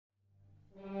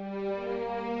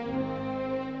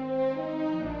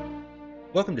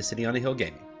Welcome to City on a Hill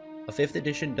Gaming, a 5th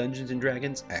edition Dungeons &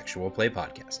 Dragons actual play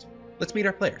podcast. Let's meet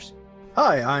our players.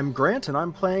 Hi, I'm Grant, and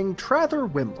I'm playing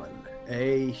Trather Wimlin,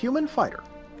 a human fighter.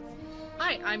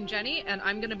 Hi, I'm Jenny, and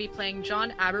I'm going to be playing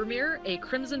John Abermere, a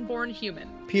Crimson-born human.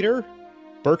 Peter,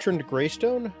 Bertrand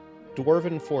Greystone,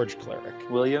 Dwarven Forge Cleric.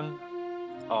 William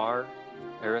R.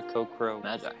 Aarakocra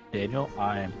Magi. Daniel,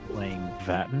 I am playing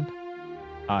Vatten.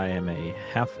 I am a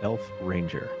half-elf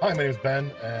ranger. Hi, my name is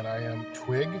Ben, and I am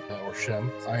Twig, or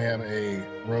Shem. I am a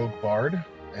rogue bard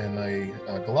and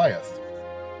a Goliath.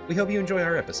 We hope you enjoy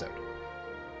our episode.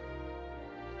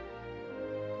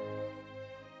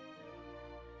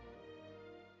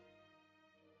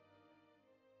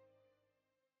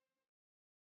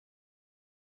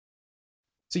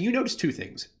 So you notice two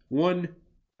things. One,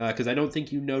 because I don't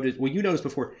think you noticed, well, you noticed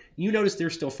before, you noticed they're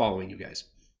still following you guys.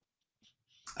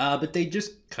 But they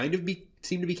just kind of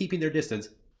seem to be keeping their distance.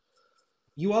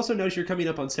 You also notice you're coming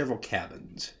up on several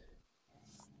cabins.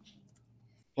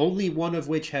 Only one of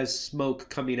which has smoke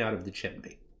coming out of the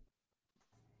chimney.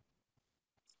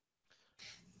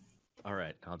 All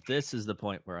right, now this is the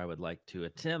point where I would like to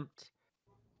attempt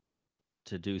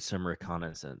to do some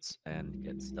reconnaissance and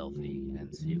get stealthy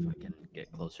and see if I can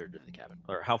get closer to the cabin.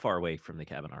 Or how far away from the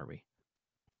cabin are we?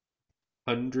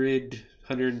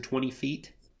 120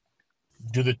 feet?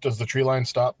 Does the tree line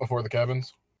stop before the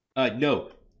cabins?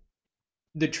 No.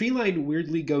 The tree line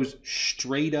weirdly goes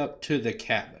straight up to the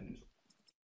cabin.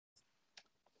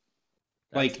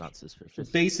 That's not suspicious.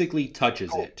 Basically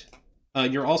touches it.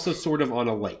 You're also sort of on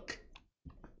a lake.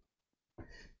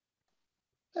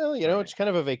 Well, you know, it's kind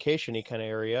of a vacation-y kind of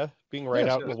area. Being right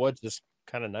out in the woods is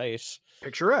kind of nice.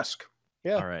 Picturesque.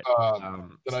 Yeah. All right.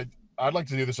 Then I'd like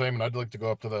to do the same, and I'd like to go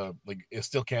up to the, it's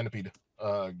still canopied.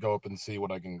 Go up and see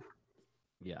what I can.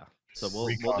 Yeah. So we'll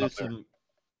recon do up there. some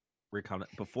recon.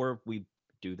 Before we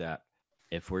do that,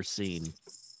 if we're seen,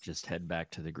 just head back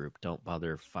to the group. Don't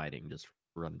bother fighting. Just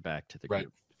run back to the Right.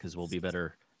 group because we'll be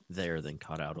better there than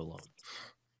caught out alone.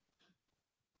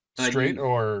 Straight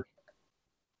or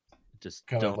Just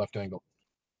kind don't. of left angle?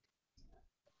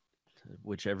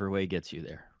 Whichever way gets you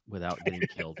there without getting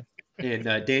killed. And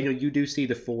Daniel, you do see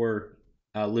the four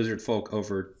lizard folk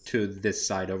over to this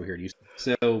side over here.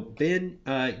 So Ben,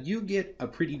 you get a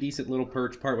pretty decent little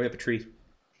perch partway up a tree.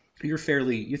 You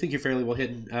think you're fairly well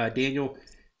hidden. Daniel,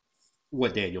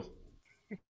 what Daniel?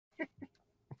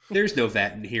 There's no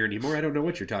Vatten here anymore. I don't know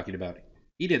what you're talking about.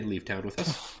 He didn't leave town with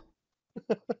us.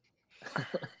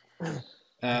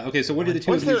 Okay, so what did the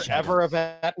two Was of you? there ever a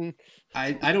Vatten?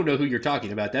 I don't know who you're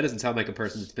talking about. That doesn't sound like a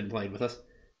person that's been playing with us.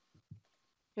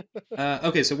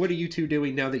 Okay, so what are you two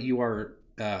doing now that you are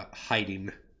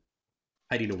hiding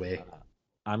away?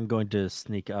 I'm going to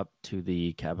sneak up to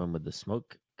the cabin with the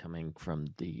smoke coming from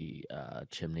the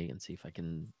chimney and see if I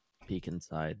can peek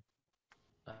inside.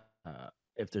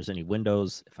 If there's any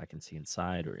windows, if I can see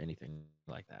inside or anything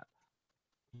like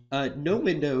that. No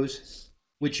windows,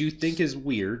 which you think is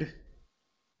weird.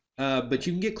 But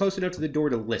you can get close enough to the door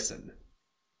to listen.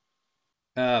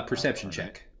 Perception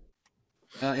check.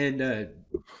 And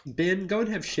Ben, go and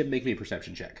have Shib make me a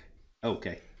perception check.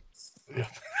 Okay. Yeah.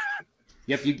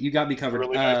 Yep, you got me covered.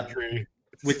 Really nice tree.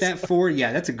 With that 4,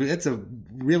 yeah, that's a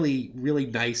really, really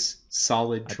nice,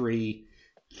 solid tree.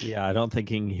 Yeah, I don't think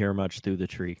he can hear much through the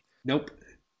tree. Nope.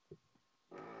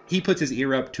 He puts his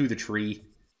ear up to the tree.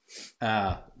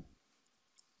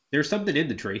 There's something in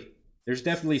the tree. There's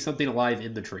definitely something alive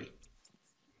in the tree.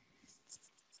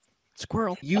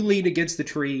 Squirrel. You lean against the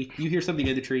tree. You hear something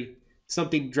in the tree.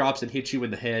 Something drops and hits you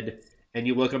in the head. And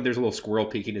you look up, there's a little squirrel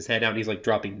peeking his head out, and he's like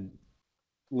dropping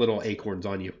little acorns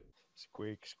on you.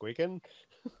 Squeaking?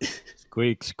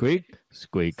 Squeak, squeak,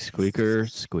 squeak, squeaker,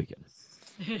 squeaking.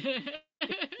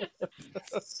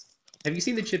 Have you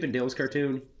seen the Chip and Dale's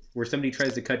cartoon where somebody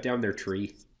tries to cut down their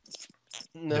tree?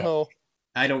 No.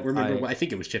 I don't remember. I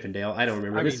think it was Chip and Dale. I don't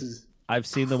remember. I've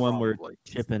seen the one where Probably.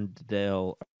 Chip and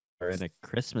Dale are in a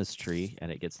Christmas tree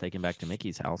and it gets taken back to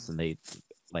Mickey's house and they,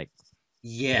 like,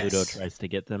 Yes. Pluto tries to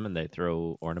get them and they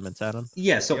throw ornaments at him.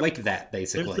 Yeah, so like that,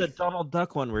 basically. There's the Donald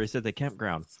Duck one where he's at the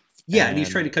campground. Yeah, and he's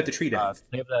trying to cut the tree down.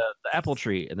 They have the apple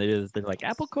tree, and they're like,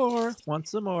 apple core, want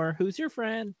some more? Who's your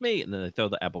friend? Me. And then they throw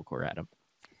the apple core at him.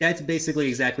 That's basically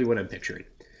exactly what I'm picturing.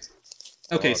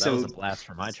 Okay, that was a blast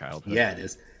from my childhood. Yeah, it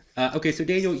is. Okay, so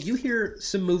Daniel, you hear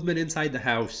some movement inside the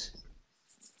house,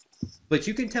 but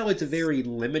you can tell it's a very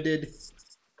limited,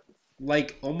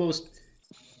 like almost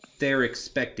they're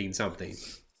expecting something.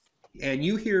 And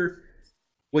you hear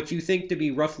what you think to be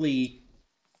roughly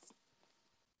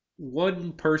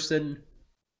one person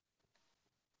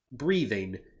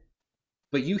breathing,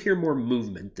 but you hear more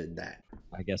movement than that.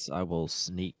 I guess I will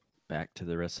sneak back to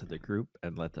the rest of the group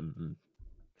and let them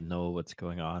know what's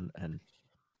going on, and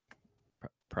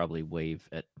probably wave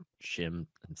at Shim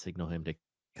and signal him to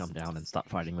come down and stop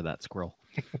fighting with that squirrel.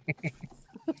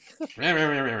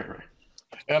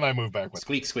 And I move back with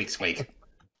Squeak, squeak, squeak.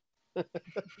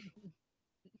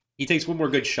 He takes one more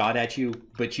good shot at you,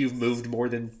 but you've moved more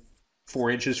than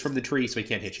 4 inches from the tree, so he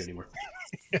can't hit you anymore.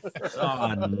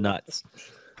 Oh, nuts.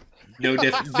 No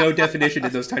definition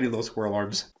in those tiny little squirrel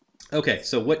arms. Okay,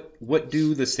 so what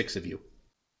do the 6 of you?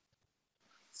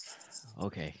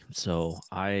 Okay, so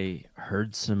I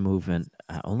heard some movement.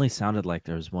 Only sounded like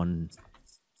there was one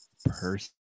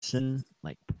person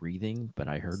like breathing, but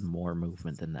I heard more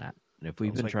movement than that. And if we've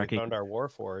Sounds been like tracking, we found our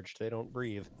Warforged. They don't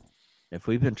breathe. if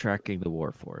we've been tracking the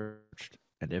Warforged,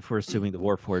 and if we're assuming the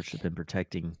Warforged have been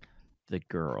protecting the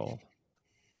girl,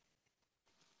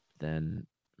 then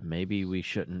maybe we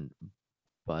shouldn't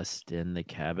bust in the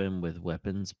cabin with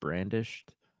weapons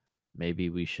brandished. Maybe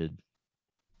we should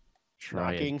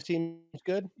try Knocking seems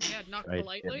good. Yeah, knock a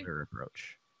politely. different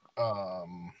approach.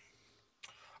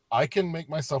 I can make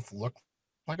myself look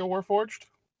like a Warforged.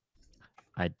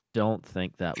 I don't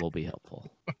think that will be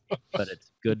helpful, but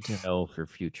it's good to know for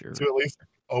future. To at least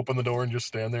open the door and just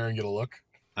stand there and get a look.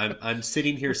 I'm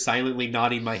sitting here silently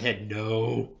nodding my head.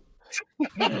 No.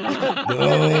 They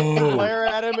No. glare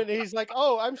at him, and he's like,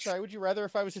 "Oh, I'm sorry. Would you rather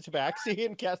if I was a Tabaxi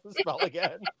and cast the spell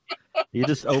again?" You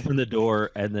just open the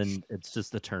door, and then it's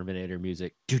just the Terminator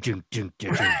music.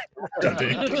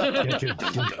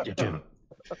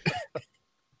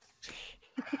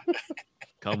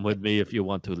 Come with me if you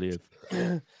want to live.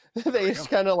 They just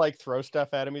kind of like throw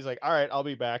stuff at him. He's like, "All right, I'll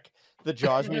be back." The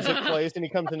Jaws music plays, and he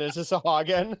comes in as a saw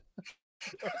again.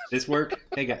 This work?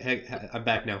 Hey, I'm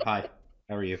back now. Hi.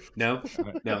 How are you? No?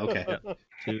 No, okay.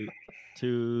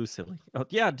 Too silly. Oh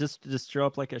yeah, just show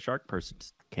up like a shark person.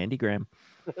 Just Candygram.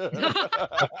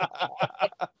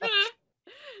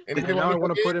 Anybody And now I want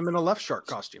want to put him in a left shark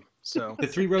costume. So The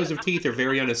 3 rows of teeth are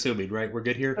very unassuming, right? We're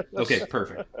good here? Okay,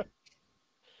 perfect.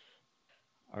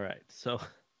 All right, so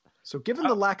given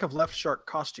the lack of left shark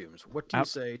costumes, what do you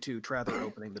say to Trather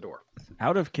opening the door?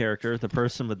 out of character, the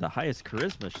person with the highest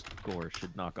charisma score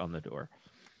should knock on the door.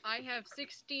 I have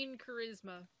 16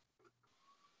 charisma.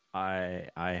 I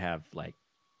have like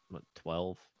what,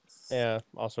 12. Yeah,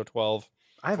 also 12.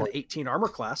 I have an 18 armor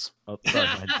class. Oh, sorry,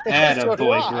 Atta So do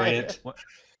boy, I. Grant. What?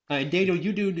 And Daniel,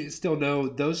 you do still know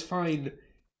those fine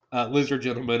lizard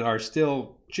gentlemen are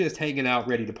still just hanging out,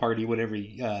 ready to party whenever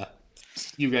you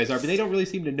guys are. But they don't really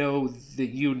seem to know that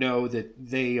you know that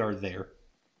they are there.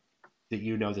 That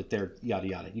you know that they're yada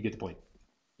yada. You get the point.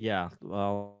 Yeah,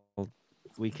 well,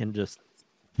 we can just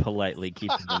politely keep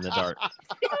them in the dark.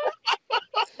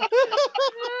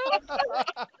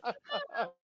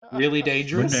 Really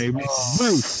dangerous?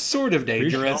 Sort of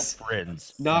dangerous.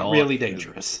 Friends. Not really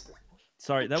dangerous.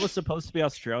 Sorry, that was supposed to be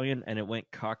Australian, and it went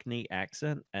Cockney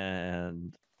accent,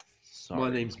 and sorry. My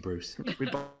name's Bruce.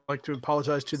 We'd like to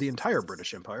apologize to the entire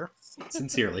British Empire.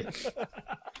 Sincerely.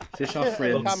 Fish off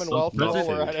friends. Commonwealth, Both while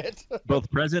we're present. at it.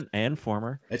 Both present and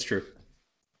former. That's true.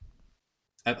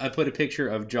 I put a picture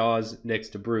of Jaws next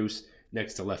to Bruce,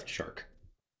 next to Left Shark.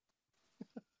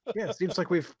 Yeah, it seems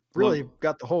like we've really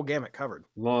got the whole gamut covered.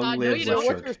 Long no, live you So Left don't.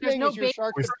 what Shark. you're There's saying no is your bait.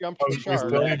 shark We has jumped we the still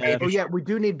shark. need baby Oh yeah, we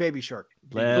do need baby shark.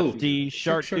 Lefty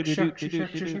shark. Shark, doo-doo-doo, shark,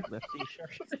 doo-doo-doo, shark, lefty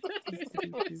shark.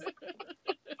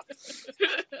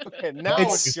 Okay, now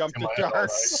It's- it's jumped the in my head, shark.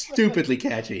 Stupidly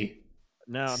catchy.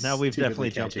 Now we've Stupidly definitely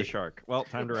jumped the catchy. shark. Well,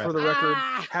 time to For wrap. the record,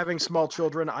 Ah! having small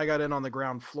children, I got in on the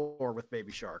ground floor with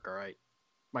baby shark. All right,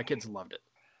 my kids loved it.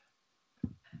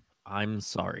 I'm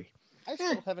sorry. I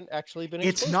still haven't actually been.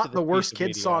 It's exposed not to the this worst piece of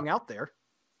kids media. song out there.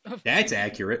 That's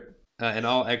accurate. And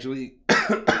I'll actually,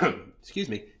 excuse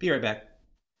me, be right back.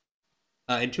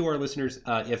 And to our listeners,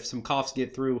 if some coughs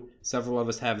get through, several of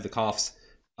us have the coughs.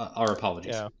 Our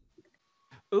apologies. Yeah.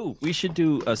 Ooh, we should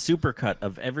do a supercut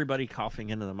of everybody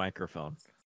coughing into the microphone.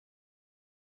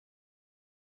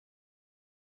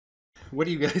 What are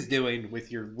you guys doing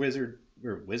with your wizard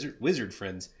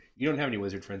friends? You don't have any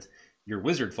wizard friends. Your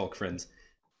wizard folk friends.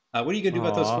 What are you gonna do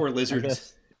about those Aw, 4 I lizards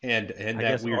guess- and I that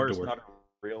guess weird ours door? not a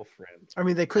real friend. I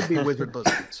mean, they could be wizard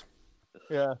lizards.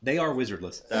 Yeah. They are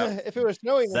wizardless. If it was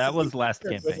snowing, That it's was last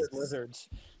they're campaign. lizards.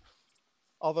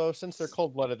 Although, since they're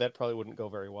cold-blooded, that probably wouldn't go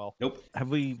very well. Nope. Have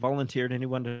we volunteered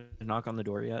anyone to knock on the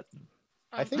door yet?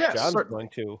 I think Yeah, John's certainly. going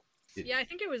to. Yeah, I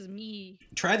think it was me.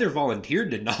 Trather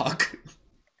volunteered to knock.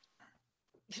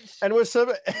 And was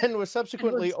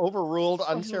subsequently overruled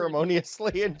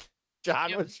unceremoniously, and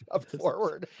John was shoved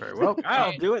forward. Very well,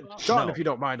 I'll do it. John, No. if you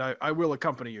don't mind, I will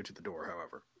accompany you to the door.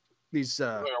 However, these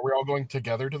Are we all going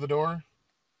together to the door?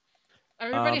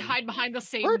 Everybody hide behind the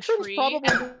same Bertrand's tree. probably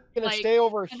and, gonna like- stay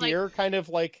over and, like- here, kind of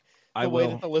like I the way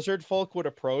will. that the lizard folk would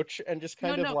approach, and just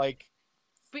kind of No. like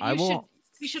But I will.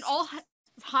 you should all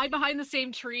hide behind the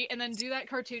same tree and then do that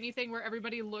cartoony thing where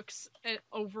everybody looks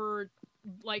over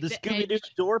like The the Scooby-Doo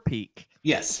edge. door peek.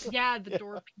 Yes, Yeah, the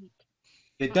door peak.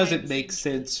 it Behind doesn't the make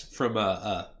scenes. sense from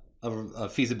a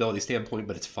feasibility standpoint,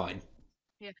 but it's fine.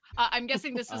 Yeah, I'm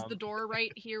guessing this is the Um, door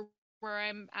right here where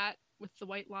I'm at with the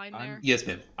white line I'm- there. Yes,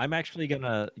 ma'am. I'm actually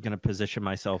gonna position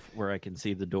myself where I can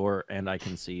see the door and I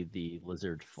can see the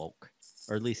lizard folk,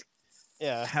 or at least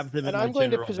yeah. have them. And in my I'm going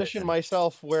to general position vision.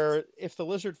 myself where if the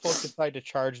lizard folk decide to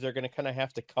charge, they're going to kind of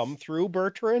have to come through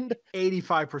Bertrand.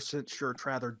 85% sure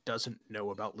Trather doesn't know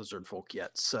about lizard folk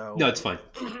yet, so No, it's fine.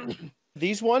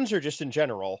 These ones are just in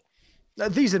general.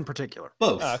 these in particular.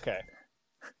 Both. Okay.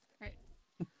 I'm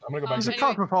gonna go back He's to a Anyway.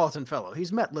 cosmopolitan fellow.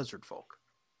 He's met lizard folk.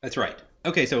 That's right.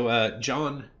 Okay, so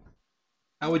John,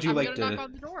 how would you I'm like gonna to? knock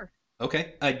on the door.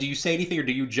 Okay. Do you say anything or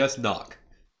do you just knock?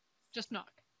 Just knock.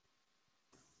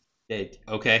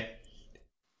 Okay.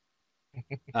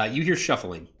 You hear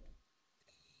shuffling,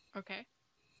 Okay.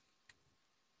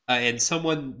 and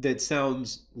someone that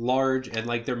sounds large and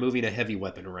like they're moving a heavy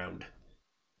weapon around.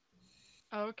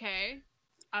 Okay.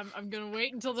 I'm gonna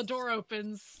wait until the door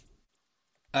opens.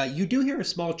 You do hear a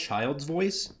small child's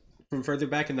voice from further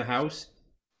back in the house,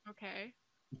 Okay.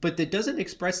 but that doesn't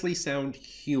expressly sound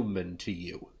human to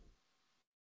you.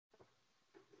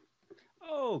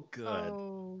 Oh, good.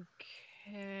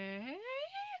 Okay.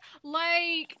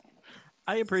 Like,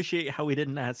 I appreciate how we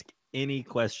didn't ask any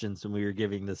questions when we were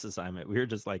giving this assignment. We were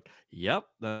just like, "Yep,"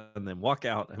 and then walk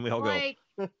out, and we all like,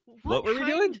 "What were we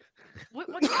doing?" What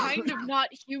kind of not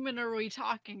human are we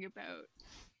talking about?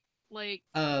 Like,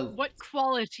 Uh, what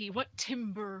quality, what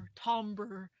timbre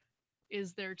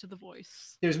is there to the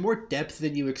voice? there's more depth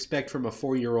than you expect from a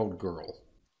 4-year-old girl.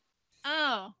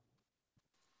 Oh.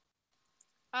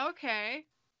 Okay.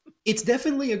 It's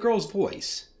definitely a girl's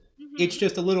voice. Mhm. It's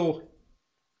just a little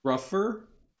rougher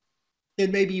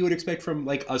than maybe you would expect from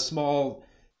like a small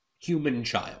human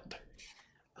child.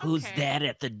 Who's Okay. that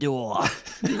at the door?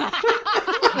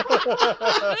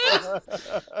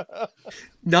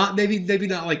 Not maybe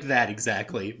not like that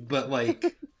exactly, but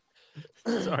like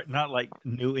Sorry, not like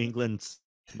New England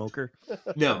smoker.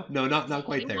 no, not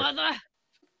quite there. Mother.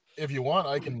 If you want,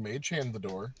 I can mage hand the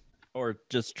door. Or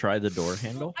just try the door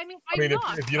handle. I mean, I mean,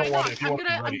 knock. if you don't I want knock. it, if you I'm want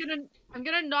to be gonna, ready. I'm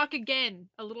gonna knock again,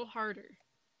 a little harder.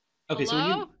 Okay, so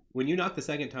Hello? when you knock the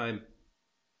second time,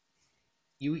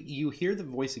 you hear the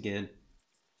voice again.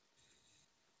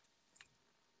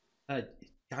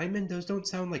 Diamond, those don't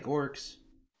sound like orcs.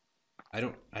 I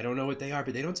don't know what they are,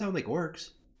 but they don't sound like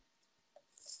orcs.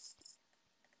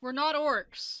 We're not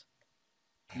orcs.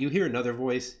 You hear another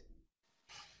voice.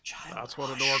 Child, That's what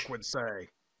an hush. orc would say.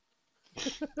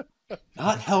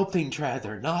 Not helping,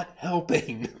 Trather, not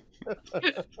helping.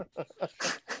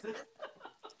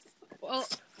 Well,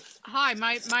 hi,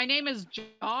 my name is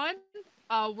John.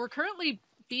 We're currently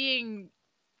being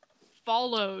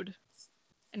followed,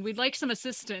 and we'd like some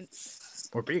assistance.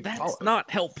 We're being That's followed. not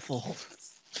helpful.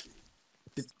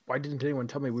 Why didn't anyone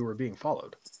tell me we were being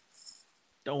followed?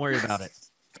 Don't worry about it.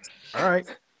 All right.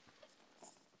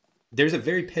 There's a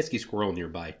very pesky squirrel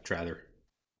nearby, Trather.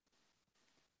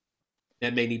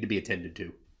 That may need to be attended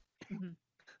to. Mhm.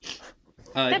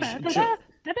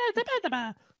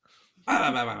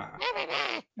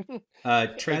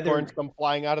 Trather, Acorns come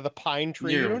flying out of the pine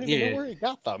tree. You Yeah, don't even yeah. know where he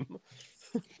got them.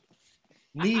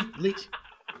 leave.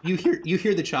 You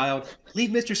hear the child. Leave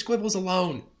Mr. Squibbles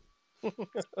alone.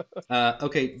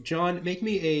 Okay, John, make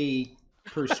me a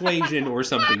persuasion or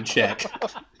something check.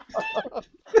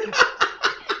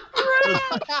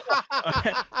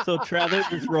 Okay, so Travis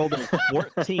just rolled a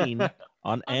 14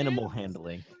 on animal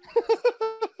handling.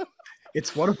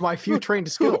 It's one of my few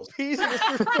trained skills. He's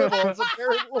Mr. Scribbles,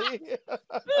 apparently.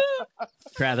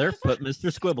 Trather, put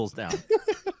Mr. Squibbles down.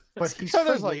 But he's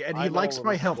Heather's friendly and he "I'm a likes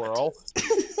my little helmet. squirrel."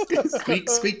 Squeak,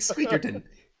 squeak, Squeakerton.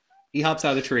 He hops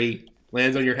out of the tree,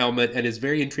 lands on your helmet, and is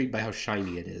very intrigued by how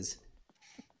shiny it is.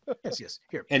 Yes.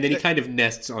 Here. And then he kind of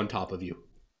nests on top of you.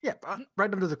 Yeah,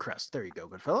 right under the crest. There you go,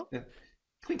 good fellow.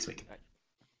 Squeak, squeak.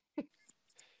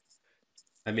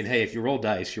 I mean, hey, if you roll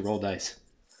dice, you roll dice.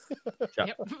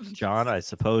 Yep. John, I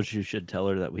suppose you should tell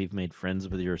her that we've made friends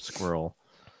with your squirrel,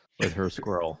 with her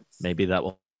squirrel. Maybe that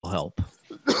will help.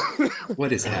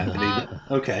 What is happening?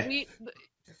 Okay.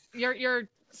 Your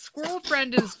squirrel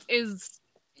friend is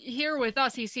here with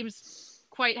us. He seems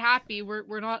quite happy.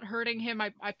 We're not hurting him.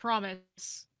 I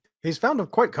promise. He's found a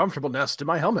quite comfortable nest in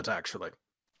my helmet, actually.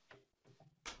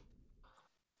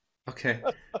 Okay.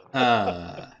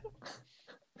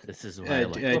 This is why I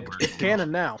like to work. It's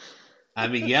canon now. I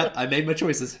mean, yeah, I made my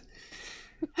choices.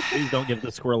 Please don't give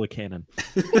the squirrel a cannon.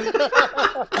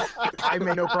 I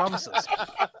made no promises.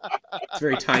 It's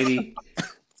very tiny.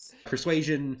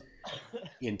 Persuasion,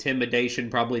 intimidation,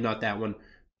 probably not that one.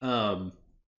 I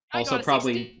Also, got a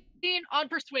probably 16 on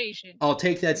persuasion. I'll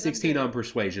take that I'm 16 good. on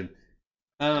persuasion.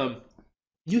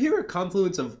 You hear a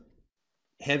confluence of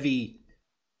heavy,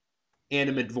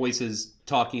 animate voices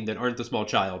talking that aren't the small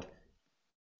child.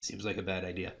 Seems like a bad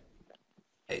idea.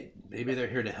 Hey, maybe they're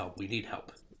here to help. We need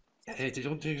help. Hey, they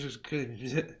don't think it's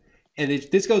good. And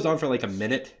this goes on for like a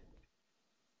minute.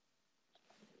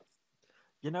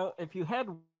 You know, if you had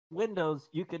windows,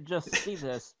 you could just see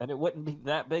this, and it wouldn't be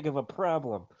that big of a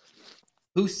problem.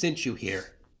 Who sent you here?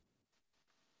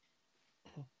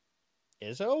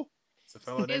 Izzo? The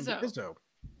fellow named Izzo. Izzo.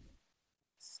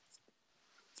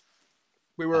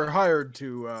 We were hired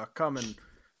to come and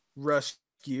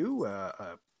rescue,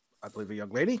 I believe, a young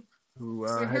lady who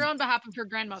We're here on behalf of your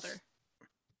grandmother.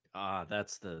 Ah,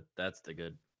 that's the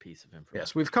good piece of information.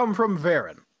 Yes, we've come from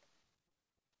Varen.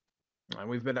 And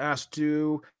we've been asked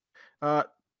to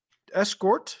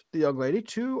escort the young lady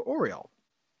to Oriel.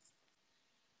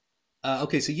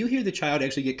 Okay, so you hear the child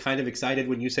actually get kind of excited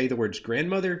when you say the words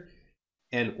grandmother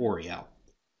and Oriel.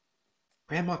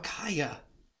 Grandma Kaya.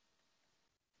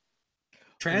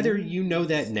 Trather, you know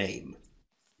that name.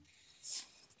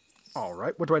 All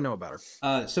right, what do I know about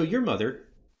her? So your mother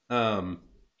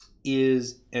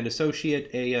is an associate,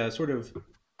 a sort of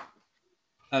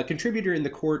contributor in the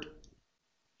court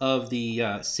of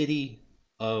the city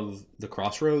of the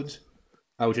Crossroads,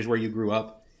 which is where you grew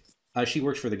up. She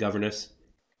works for the governess.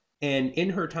 And in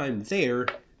her time there,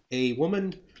 a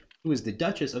woman who is the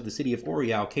Duchess of the city of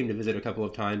Oriel came to visit a couple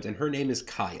of times, and her name is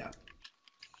Kaya.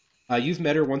 You've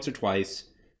met her once or twice.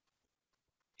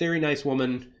 Very nice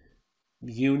woman.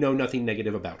 You know nothing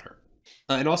negative about her.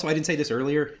 And also, I didn't say this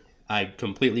earlier. I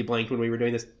completely blanked when we were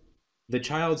doing this. The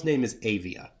child's name is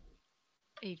Avia.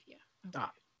 Avia. Okay.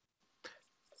 Ah.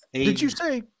 Did you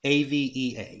say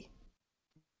Avea?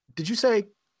 Did you say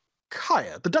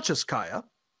Kaya, the Duchess Kaya?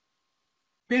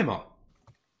 Grandma.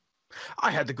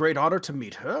 I had the great honor to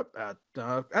meet her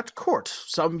at court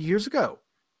some years ago.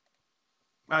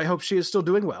 I hope she is still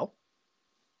doing well.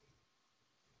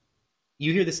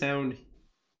 You hear the sound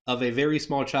of a very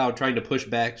small child trying to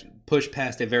push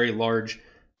past a very large,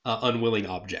 unwilling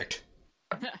object.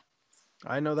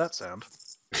 I know that sound.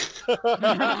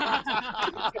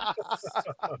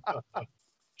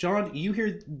 John, you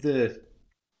hear the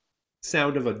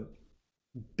sound of a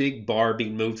big bar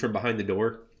being moved from behind the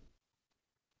door.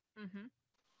 Mm-hmm.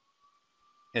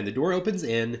 And the door opens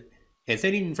in, and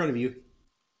standing in front of you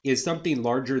is something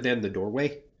larger than the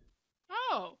doorway,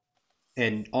 Oh.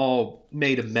 and all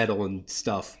made of metal and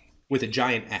stuff, with a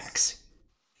giant axe.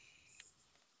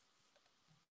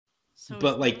 So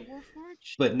But, is like, that a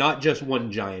Warforged? But not just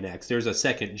one giant axe. There's a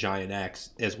second giant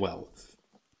axe as well.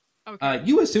 Okay.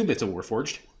 You assume it's a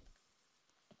Warforged.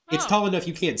 It's Oh. tall enough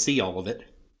you can't see all of it.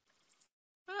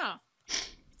 Oh.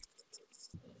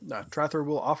 Trather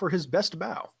will offer his best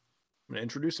bow and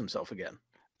introduce himself again.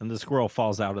 And the squirrel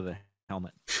falls out of the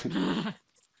helmet.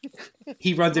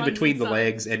 He runs in Runs between the inside.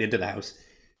 legs and into the house.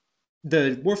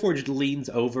 The Warforged leans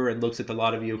over and looks at the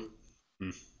lot of you.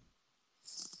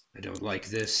 I don't like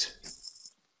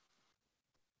this.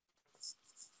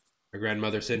 Your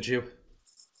grandmother sent you,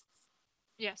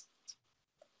 Yes.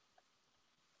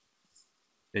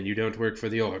 and you don't work for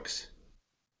the orcs.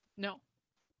 No.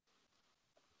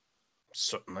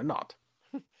 Certainly not.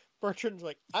 Bertrand's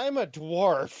like, I'm a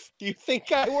dwarf. Do you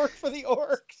think I work for the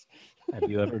orcs? Have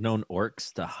you ever known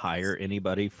orcs to hire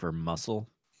anybody for muscle?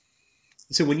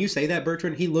 So when you say that,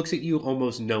 Bertrand, he looks at you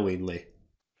almost knowingly.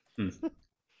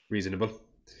 Reasonable.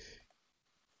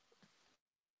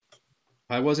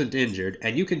 I wasn't injured,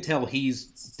 and you can tell he's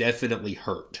definitely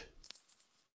hurt.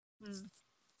 Mm.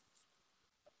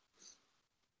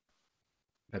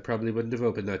 I probably wouldn't have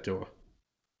opened that door.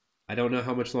 I don't know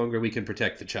how much longer we can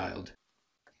protect the child.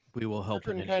 We will help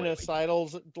him. Bertrand kind of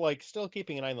sidles, like still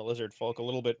keeping an eye on the lizard folk a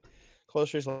little bit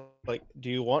closer. He's like, do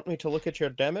you want me to look at your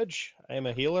damage? I am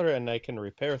a healer and I can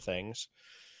repair things.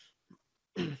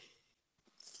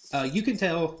 You can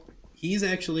tell he's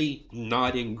actually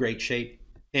not in great shape,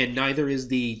 and neither is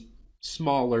the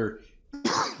smaller,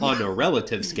 on a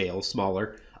relative scale,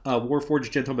 smaller,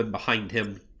 Warforged gentleman behind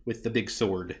him with the big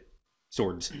swords.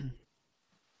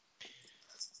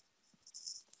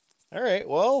 All right,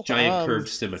 well, Giant curved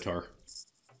scimitar.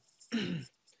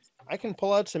 I can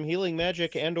pull out some healing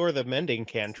magic and or the mending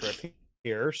cantrip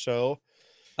here, so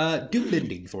Do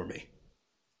mending for me.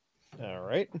 all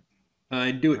right.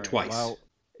 And do it All right, twice. well,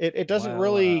 It doesn't Well,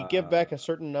 really give back a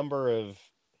certain number of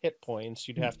hit points.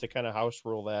 You'd have to kind of house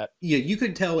rule that. Yeah, you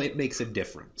can tell it makes a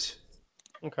difference.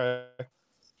 Okay.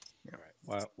 All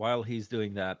right. While he's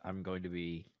doing that, I'm going to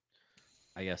be,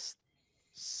 I guess,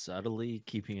 subtly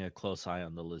keeping a close eye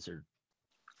on the lizard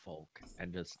folk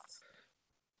and just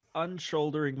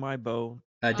unshouldering my bow.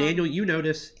 Daniel, you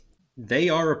notice they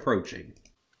are approaching.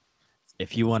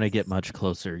 If you want to get much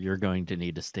closer, you're going to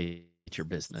need to state your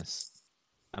business.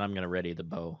 And I'm going to ready the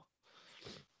bow.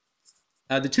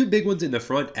 The two big ones in the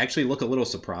front actually look a little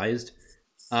surprised,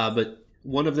 but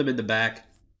one of them in the back.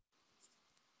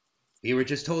 We were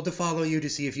just told to follow you to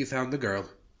see if you found the girl.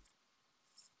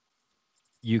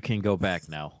 You can go back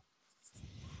now.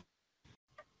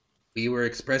 We were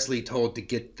expressly told to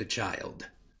get the child.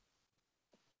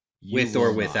 You With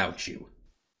or will without not. you.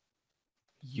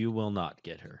 You will not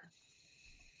get her.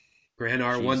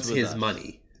 Granar She's wants with his us.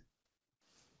 money.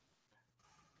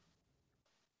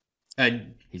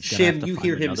 And He's gonna have Shim, to you find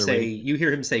hear him another say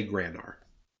way. Granar.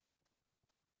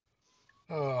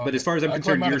 Uh, But as far as I'm I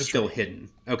concerned, climb out of you're the still tree. hidden.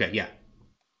 Okay, yeah.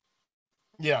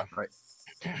 Yeah.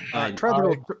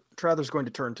 Trather's going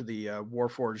to turn to the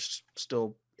Warforged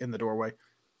still in the doorway.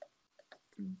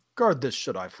 Guard this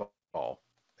should I fall,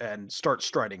 and start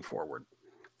striding forward.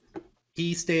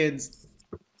 He stands.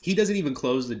 He doesn't even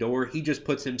close the door. He just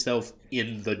puts himself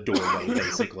in the doorway,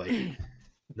 basically.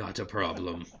 Not a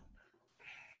problem.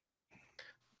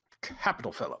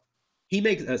 Capital fellow. He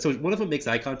makes so one of them makes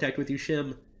eye contact with you,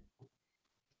 Shim.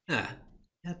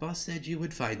 That boss said you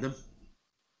would find them.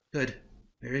 Good,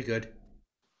 very good.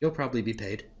 You'll probably be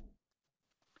paid.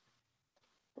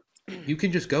 You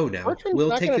can just go now. Bertrand's We'll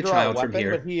not take gonna the draw a child from weapon,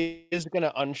 here. But he is going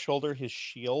to unshoulder his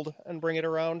shield and bring it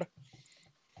around.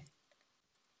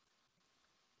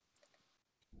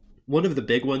 One of the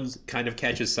big ones kind of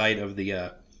catches sight of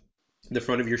the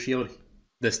front of your shield,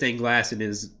 the stained glass, and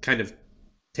is kind of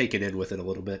taken in with it a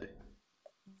little bit.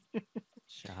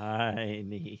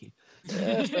 Shiny.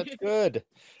 Yes, that's good.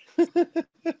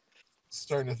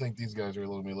 Starting to think these guys are a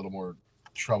little more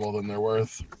trouble than they're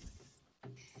worth.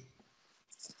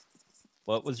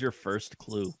 What was your first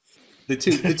clue? The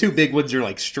two big ones are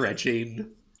like stretching.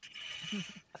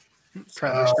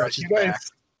 Trather stretches you guys, back.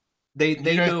 They you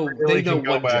guys know really they know can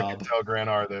go one back job. and tell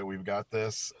Granar that we've got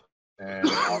this, and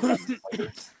I'll have it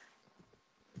later.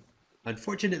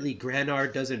 Unfortunately,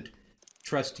 Granar doesn't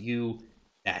trust you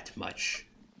that much,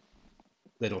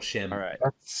 little Shim. All right.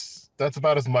 That's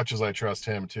about as much as I trust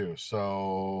him too.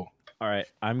 So All right.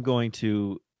 I'm going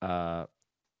to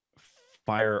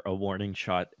fire a warning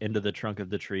shot into the trunk of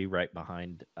the tree right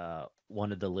behind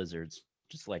one of the lizards,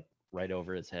 just like right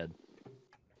over his head.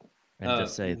 And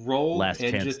just say, roll, last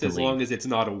and chance just to as long leave. as it's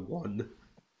not a 1.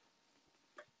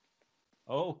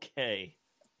 okay.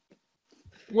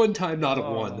 One time, not a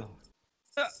 1.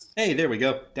 Oh. Hey, there we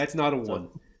go. That's not a So, 1.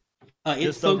 It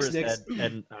Just over thunks his next. head,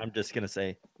 and I'm just gonna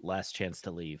say, last chance to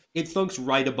leave. It thunks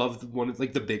right above the one,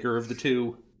 like the bigger of the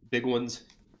two big ones.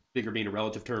 Bigger being a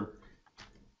relative term.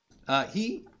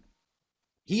 He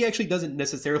actually doesn't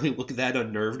necessarily look that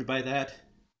unnerved by that.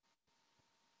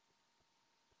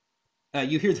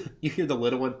 You hear the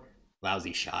little one.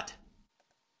 Lousy shot.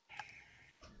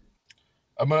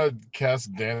 I'm gonna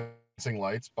cast dancing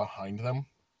lights behind them,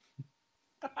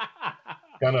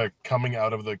 kind of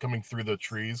coming through the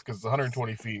trees because it's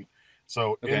 120 feet.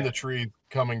 So Okay. in the tree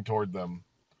coming toward them.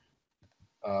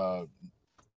 You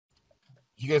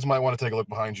guys might want to take a look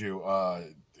behind you.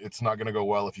 It's not gonna go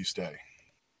well if you stay.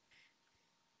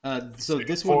 So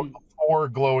this four, one. 4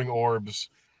 glowing orbs.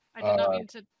 I did not mean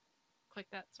to click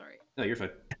that. Sorry. No, you're fine.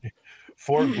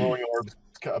 4 glowing orbs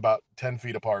about 10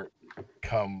 feet apart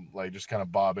come like just kind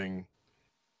of bobbing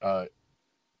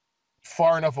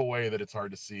far enough away that it's hard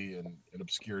to see and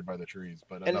obscured by the trees.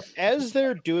 But And enough. as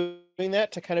they're doing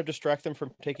that, to kind of distract them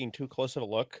from taking too close of a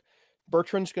look,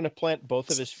 Bertrand's going to plant both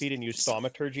of his feet and use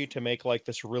thaumaturgy to make like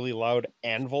this really loud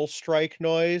anvil strike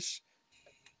noise.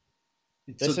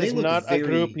 This So they is look not very, a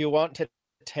group you want to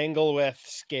tangle with,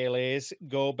 Scales.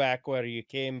 Go back where you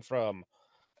came from.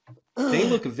 They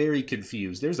look very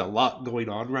confused. There's a lot going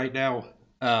on right now,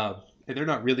 and they're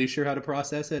not really sure how to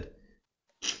process it.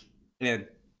 And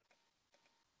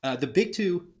the big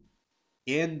two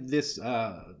and this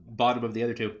bottom of the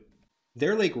other two,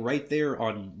 they're like right there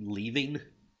on leaving.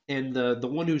 And the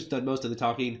one who's done most of the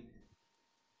talking,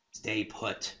 stay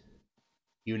put.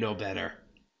 You know better.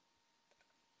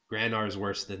 Granar's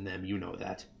worse than them. You know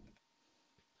that.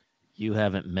 You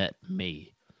haven't met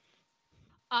me.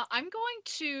 I'm going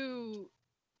to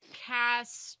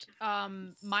cast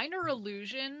minor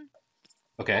illusion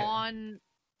Okay. on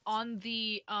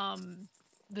the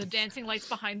dancing lights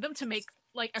behind them to make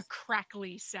like a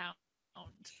crackly sound,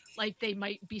 like they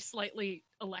might be slightly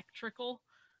electrical,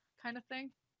 kind of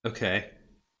thing. Okay.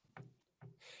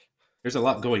 There's a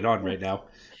lot going on right now.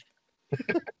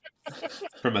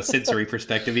 From a sensory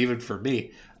perspective, even for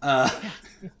me.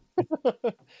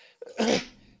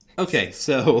 Okay,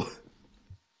 so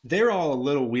they're all a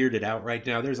little weirded out right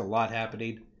now. There's a lot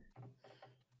happening.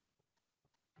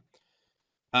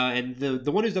 And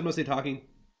the one who's done mostly talking.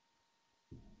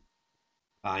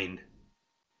 Fine.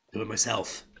 Do it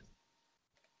myself.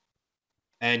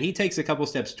 And he takes a couple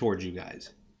steps towards you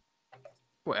guys.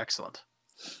 Well, excellent.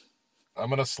 I'm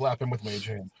gonna slap him with Mage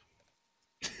Hand.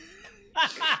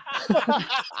 As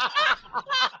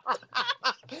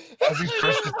he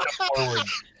pushes step forward,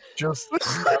 just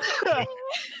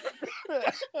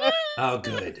Oh,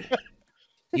 good.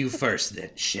 You first then,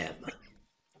 Shem.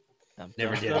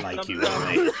 Never did like you,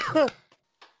 right?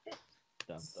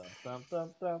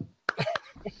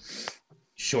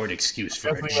 Short excuse for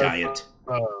a Definitely giant.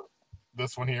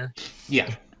 this one here.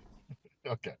 Yeah.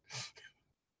 Okay.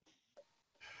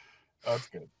 That's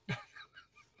good.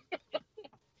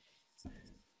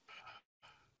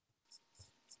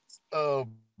 Oh,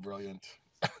 brilliant.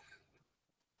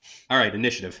 All right,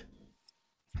 initiative.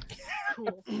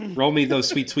 Cool. Roll me those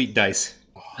sweet, sweet dice.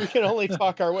 We can only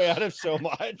talk our way out of so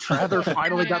much. Rather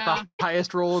finally got Yeah. the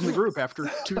highest roll in the group after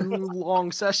 2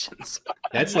 long sessions.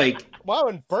 That's like Wow,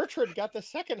 and Bertrand got the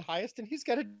second highest, and he's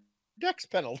got a dex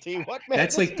penalty. What man?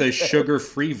 that's like the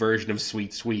sugar-free version of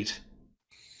sweet, sweet.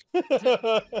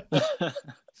 Splenda,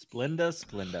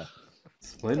 Splenda.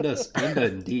 Splenda, Splenda,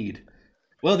 indeed.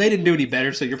 Well, they didn't do any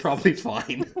better, so you're probably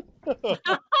fine.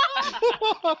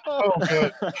 Oh,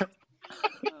 good.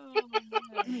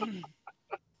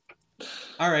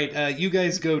 All right, you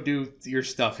guys go do your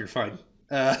stuff. You're fine.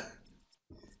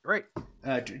 Great.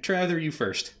 Trather, you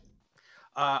first.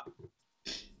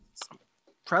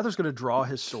 Prather's going to draw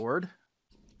his sword,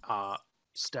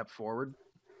 step forward,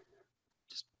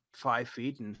 just 5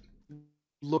 feet, and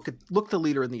look the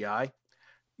leader in the eye.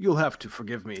 You'll have to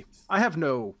forgive me. I have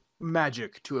no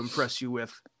magic to impress you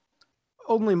with.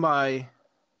 Only my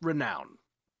renown,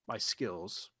 my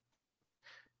skills.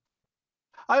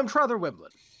 I am Prather Wimblin,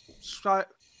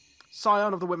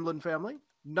 scion of the Wimblin family,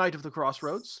 knight of the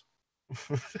crossroads.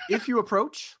 If you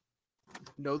approach,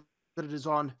 know that it is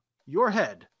on your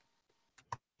head.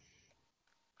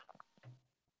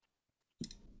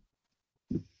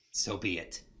 So be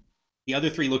it. The other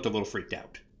three looked a little freaked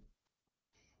out.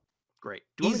 Great.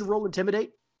 Do you want me to roll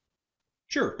intimidate?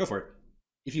 Sure, go for it.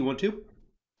 If you want to,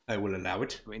 I will allow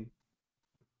it. I mean,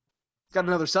 got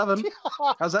another 7.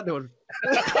 How's that doing?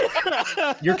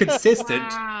 You're consistent,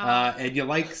 Wow. and you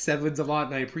like 7s a lot,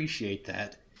 and I appreciate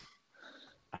that.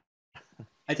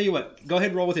 I tell you what, go ahead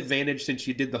and roll with advantage since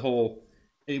you did the whole...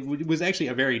 It was actually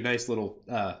a very nice little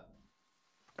All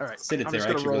right. sentence I'm there. just I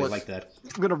gonna actually roll really it. like that.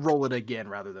 I'm gonna roll it again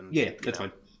rather than Yeah, that's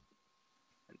fine.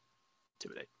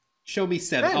 Intimidate. Show me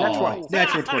 7. Hey, natural Oh, 20.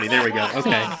 natural 20. There we go.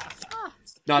 Okay.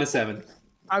 Not a 7.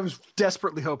 I was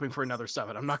desperately hoping for another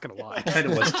 7. I'm not gonna lie.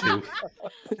 Kind of was 2.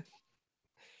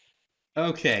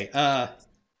 Okay.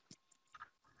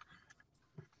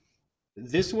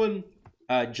 This one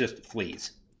just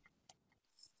flees.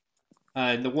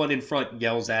 And the one in front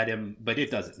yells at him, but it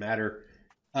doesn't matter.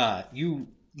 You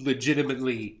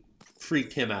legitimately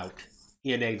freaked him out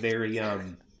in a very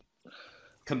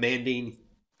commanding,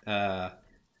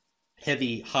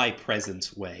 heavy, high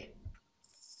presence way.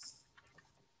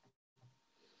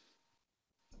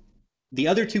 The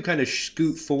other two kind of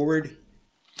scoot forward.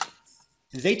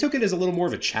 They took it as a little more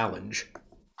of a challenge.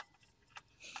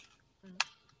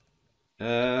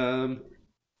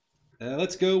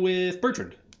 Let's go with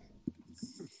Bertrand.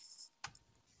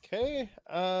 Okay.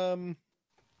 I'm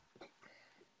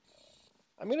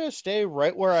gonna stay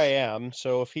right where I am.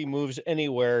 So if he moves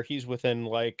anywhere, he's within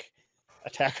like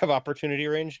attack of opportunity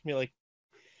range. Be like,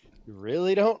 you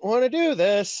really don't want to do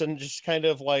this, and just kind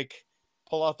of like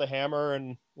pull out the hammer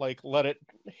and like let it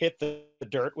hit the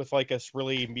dirt with like a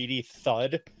really meaty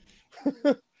thud.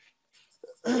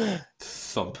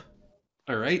 Thump.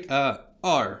 All right.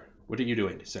 R, what are you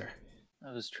doing, sir?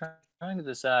 I was trying to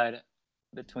decide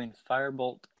between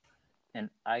Firebolt and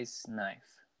Ice Knife.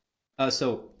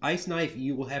 So Ice Knife,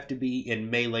 you will have to be in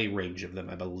melee range of them,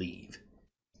 I believe.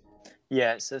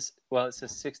 Yeah, it says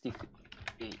 60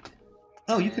 feet.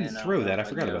 Oh, you can And, throw that. I I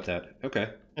forgot go. about that. Okay.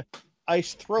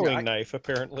 Ice throwing Yeah, I- knife,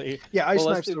 apparently. Yeah, Ice Well,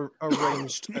 let's Knife's do- a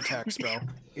ranged attack spell.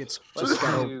 It's Let's just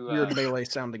got a do, weird melee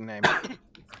sounding name.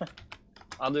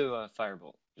 I'll do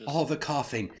Firebolt. Just- All the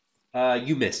coughing.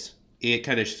 You miss. It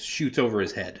kind of shoots over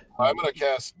his head. I'm gonna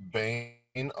cast Bane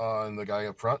on the guy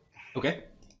up front. Okay.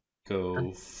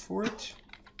 Go for it.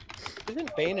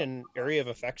 Isn't Bane an area of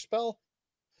effect spell?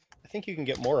 I think you can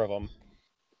get more of them.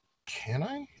 Can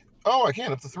I? Oh, I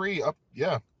can. Up to 3. Up.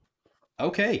 Yeah.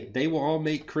 Okay, they will all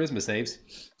make charisma saves.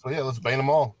 So yeah, let's bane them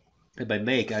all. And by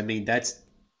make, I mean that's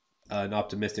an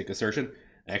optimistic assertion.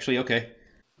 Actually, okay.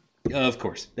 Of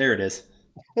course. There it is.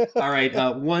 All right,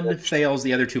 one fails,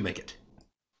 the other 2 make it.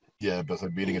 Yeah, but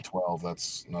like beating a 12,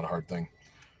 that's not a hard thing.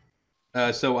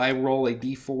 So I roll a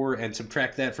d4 and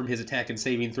subtract that from his attack and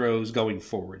saving throws going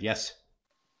forward, yes?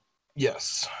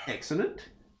 Yes. Excellent.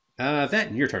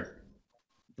 That, your turn.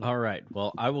 All right.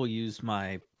 Well, I will use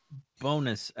my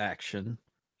bonus action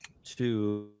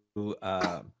to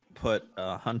put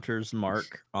a hunter's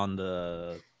mark on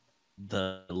the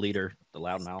leader, the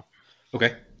loudmouth.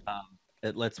 Okay.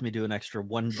 It lets me do an extra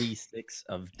 1d6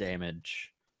 of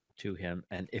damage to him,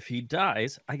 and if he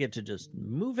dies, I get to just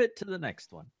move it to the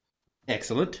next one.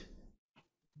 Excellent.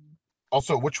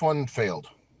 Also, which one failed,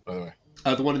 by the way?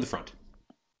 The one in the front.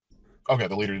 Okay,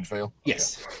 the leader didn't fail?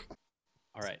 Yes. Okay.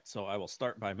 All right, so I will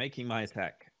start by making my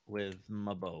attack with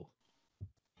my bow.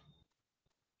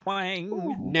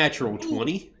 Twang! Natural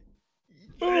 20.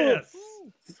 Yes!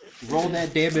 Roll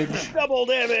that damage. Double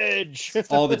damage!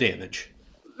 All the damage.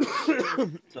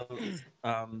 So,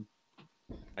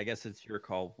 I guess it's your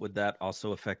call. Would that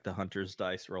also affect the hunter's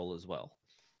dice roll as well?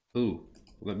 Ooh,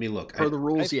 let me look. Per the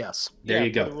rules, yes. There you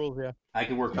for go. The rules, yeah. I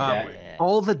can work with Um, that.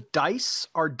 All the dice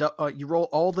are you roll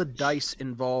all the dice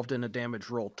involved in a damage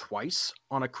roll twice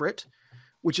on a crit,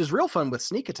 which is real fun with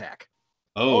sneak attack.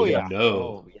 Oh, yeah. no.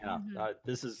 Oh yeah, Mhm.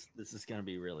 this is gonna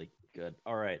be really good.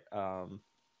 All right,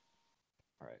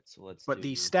 so let's. But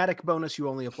the static bonus you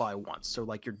only apply once. So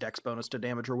like your dex bonus to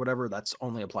damage or whatever, that's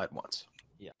only applied once.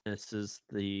 Yeah, this is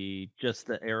just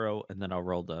the arrow, and then I'll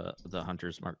roll the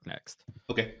hunter's mark next.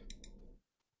 Okay.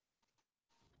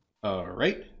 All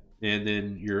right. And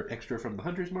then your extra from the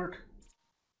hunter's mark,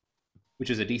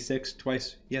 which is a d6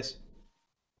 twice. Yes.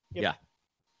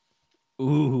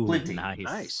 Ooh, Plenty.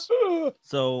 nice.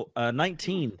 So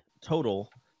 19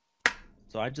 total.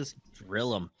 So I just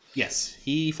drill him. Yes.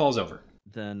 He falls over.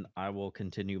 Then I will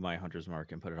continue my hunter's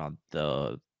mark and put it on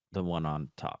the one on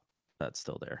top. That's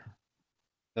still there.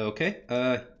 Okay.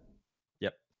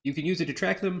 Yep. You can use it to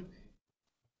track them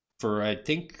for, I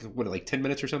think, like 10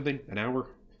 minutes or something? An hour?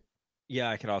 Yeah,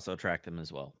 I could also track them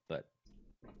as well, but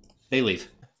They leave.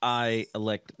 I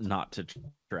elect not to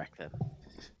track them.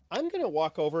 I'm going to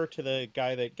walk over to the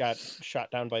guy that got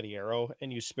shot down by the arrow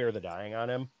and use Spare the Dying on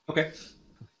him. Okay.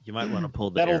 You might want to pull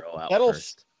the That'll- arrow out that'll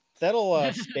first.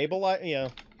 That'll stabilize,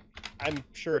 I'm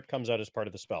sure it comes out as part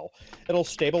of the spell. It'll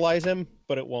stabilize him,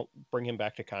 but it won't bring him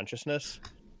back to consciousness.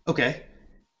 Okay.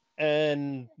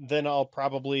 And then I'll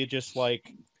probably just lizard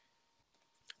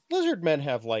men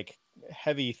have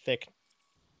heavy, thick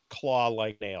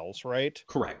claw-like nails, right?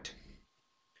 Correct.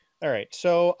 All right,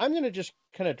 so I'm going to just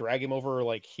kind of drag him over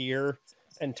here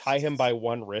and tie him by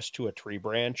one wrist to a tree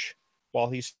branch while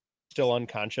he's still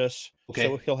unconscious. Okay.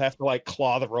 So he'll have to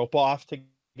claw the rope off to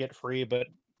get free, but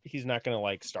he's not going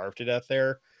to starve to death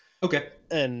there. Okay.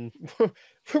 And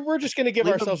we're just going to give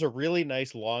Leave him- ourselves a really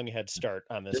nice long head start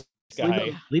on this Leave guy.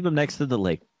 him, leave him next to the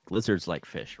lake. Lizards like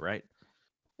fish, right?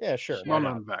 Yeah, sure. why Well,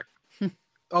 not? I'm back.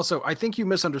 Also, I think you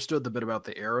misunderstood the bit about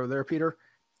the arrow there, Peter.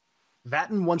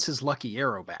 Vatten wants his lucky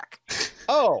arrow back.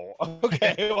 Oh,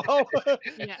 okay. Well,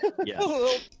 Yeah.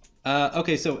 Yeah.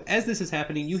 Okay, so as this is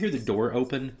happening, you hear the door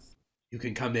open. You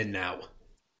can come in now.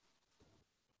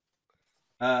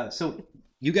 So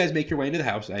you guys make your way into the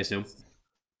house, I assume.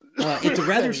 It's a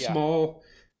rather Yeah. small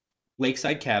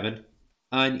lakeside cabin.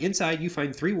 On inside, you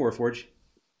find 3 Warforged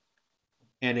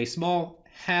and a small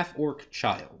half-orc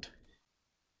child.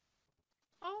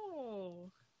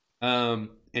 Oh.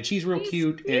 And she's real He's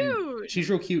cute, and cute. she's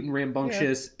real cute and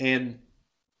rambunctious, and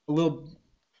a little.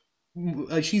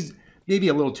 She's maybe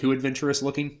a little too adventurous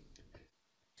looking.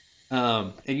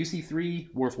 And you see 3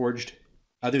 Warforged.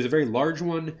 There's a very large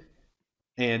one,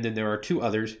 and then there are 2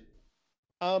 others.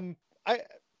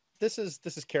 This is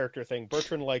character thing.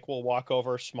 Bertrand will walk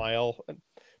over, smile, and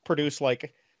produce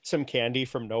some candy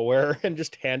from nowhere and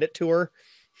just hand it to her.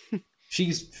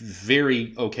 She's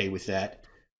very okay with that.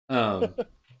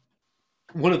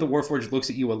 One of the Warforged looks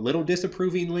at you a little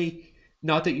disapprovingly.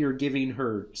 Not that you're giving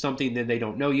her something that they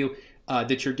don't know you,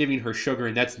 that you're giving her sugar,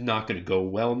 and that's not going to go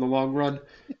well in the long run.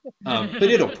 But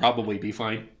it'll probably be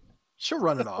fine. She'll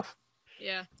run it off.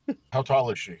 Yeah. How tall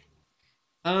is she?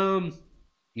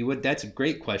 That's a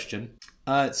great question.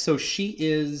 So she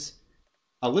is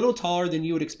a little taller than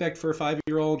you would expect for a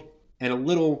 5-year-old, and a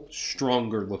little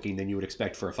stronger looking than you would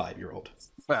expect for a 5-year-old.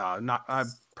 Well,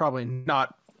 probably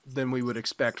not than we would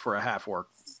expect for a half orc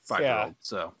 5-year-old.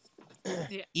 So even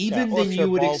yeah, than orcs you are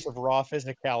would balls of raw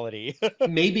physicality.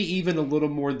 maybe even a little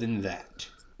more than that.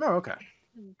 Oh, okay.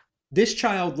 This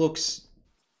child looks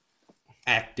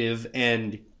active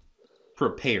and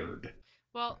prepared.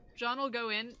 Well, John will go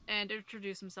in and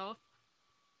introduce himself.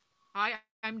 Hi,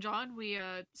 I'm John. We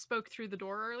spoke through the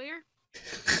door earlier.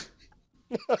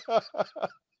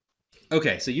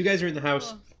 Okay, so you guys are in the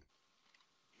house.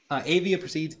 Oh. Avia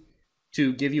proceeds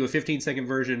to give you a 15-second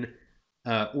version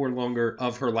or longer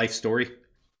of her life story.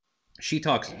 She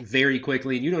talks very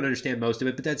quickly, and you don't understand most of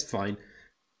it, but that's fine.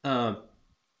 I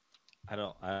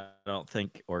don't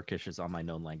think Orcish is on my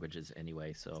known languages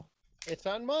anyway, so It's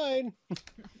on mine.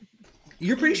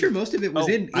 You're pretty sure most of it was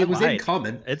in I in lied.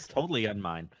 common. It's totally on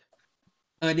mine.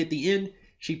 And at the end,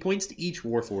 she points to each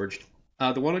Warforged.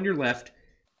 The one on your left,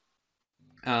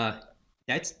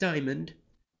 that's Diamond.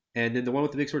 And then the one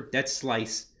with the big sword, that's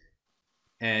Slice.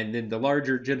 And then the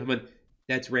larger gentleman,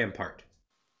 that's Rampart.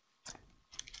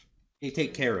 They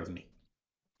take care of me.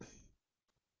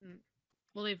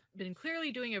 Well, they've been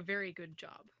clearly doing a very good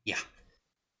job. Yeah.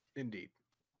 Indeed.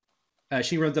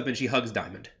 She runs up and she hugs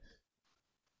Diamond.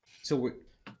 So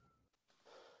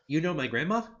you know my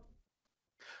grandma?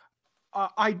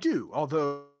 I do,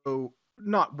 although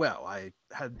not well. I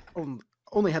had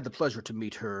only had the pleasure to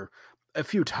meet her a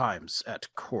few times at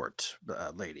court,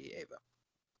 Lady Ava.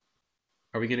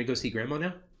 Are we going to go see grandma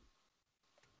now?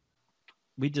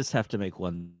 We just have to make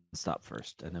one stop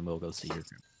first, and then we'll go see your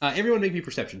grandma. Everyone make me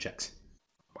perception checks.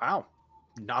 Wow,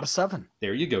 not a 7.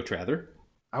 There you go, Trather.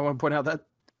 I want to point out that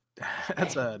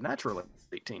that's a natural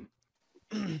 18.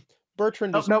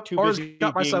 Bertrand is Nope, too Oars busy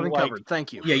got my being 7 like, covered.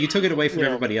 Thank you. Yeah, you took it away from Yeah.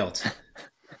 everybody else.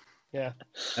 yeah.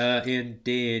 And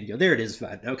Daniel. There it is.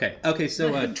 Fine. Okay. Okay,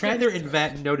 so Trather and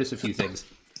Vat notice a few things.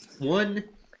 One,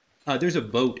 there's a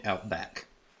boat out back.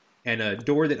 And a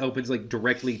door that opens like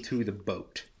directly to the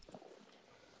boat.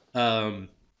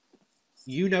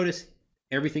 You notice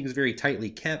everything's very tightly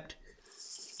kept.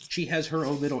 She has her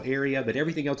own little area, but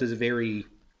everything else is very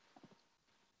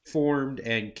formed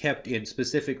and kept in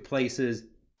specific places,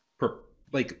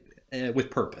 with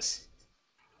purpose.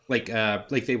 Like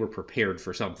they were prepared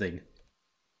for something.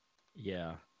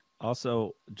 Yeah.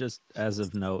 Also, just as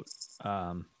of note,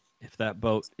 if that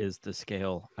boat is the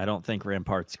scale, I don't think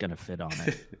Rampart's going to fit on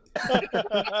it.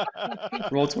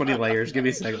 Roll 20 layers. Give me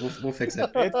a second. We'll fix it.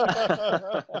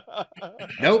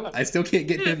 Nope, I still can't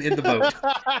get him in the boat.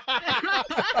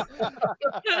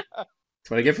 That's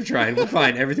what I get for trying. We're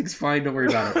fine. Everything's fine. Don't worry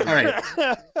about it. All right.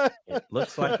 It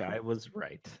looks like I was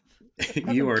right.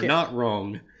 You are not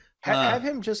wrong. Have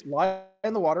him just lie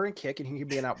in the water and kick, and he can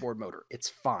be an outboard motor. It's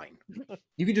fine.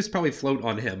 You can just probably float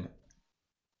on him.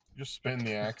 Just spin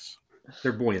the axe.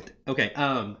 They're buoyant. Okay.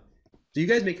 So you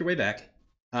guys make your way back.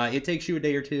 It takes you a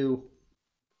day or two.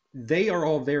 They are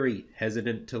all very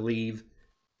hesitant to leave.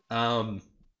 But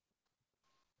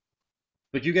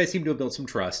you guys seem to have built some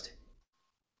trust.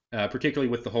 Particularly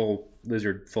with the whole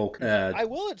lizard folk I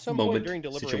will at some point moment during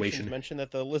deliberations situation. mention that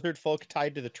the lizard folk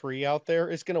tied to the tree out there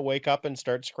is going to wake up and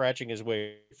start scratching his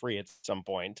way free at some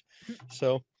point.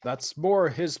 So That's more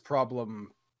his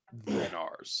problem than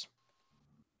ours.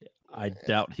 I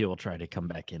doubt he will try to come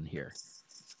back in here.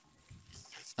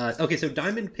 Okay, so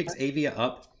Diamond picks Avia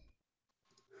up,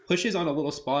 pushes on a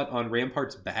little spot on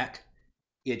Rampart's back.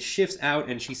 It shifts out,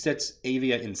 and she sets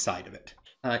Avia inside of it.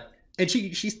 And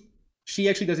she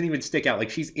actually doesn't even stick out. Like,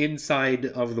 she's inside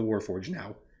of the Warforge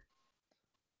now.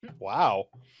 wow.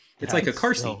 It's like a That's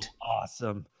car so seat.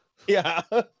 Awesome. Yeah.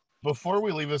 Before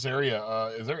we leave this area,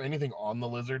 is there anything on the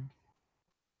lizard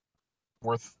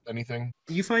worth anything?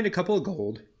 You find a couple of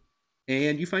gold,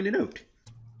 and you find a note.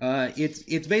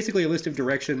 It's basically a list of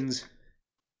directions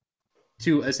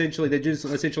to essentially, they just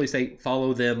essentially say,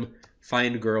 follow them,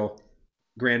 find a girl,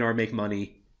 Granar make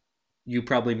money, you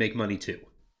probably make money too.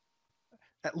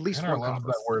 At least Granar one loves copper.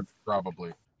 that word,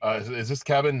 probably. Is this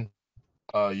cabin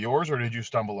yours, or did you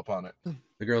stumble upon it?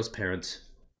 The girl's parents.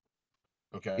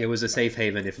 Okay. It was a safe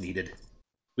haven if needed.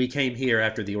 We came here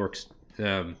after the orcs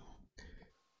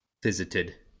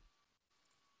visited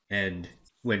and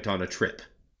went on a trip.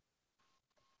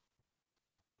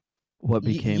 What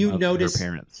became you of notice- her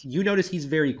parents? You notice he's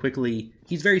very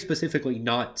specifically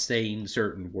not saying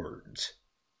certain words.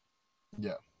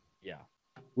 Yeah. Yeah.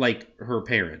 Like her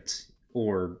parents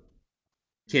or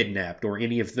kidnapped or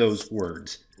any of those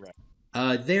words.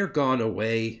 Right. They're gone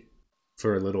away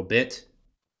for a little bit,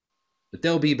 but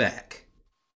they'll be back.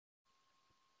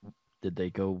 Did they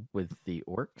go with the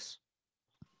orcs?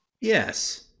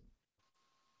 Yes,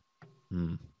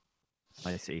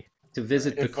 I see. to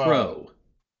visit the If, crow.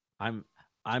 I'm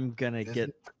gonna Visit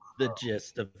get the the crow.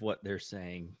 gist of what they're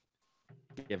saying.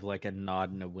 give like a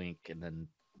nod and a wink, and then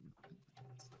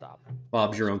stop.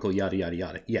 Bob's your uncle, yada, yada,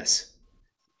 yada. Yes.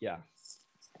 Yeah.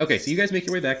 Okay, so you guys make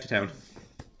your way back to town.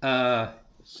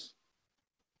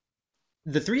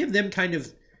 The three of them kind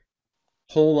of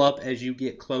hole up as you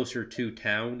get closer to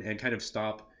town and kind of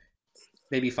stop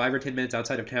maybe 5 or 10 minutes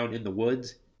outside of town in the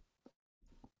woods.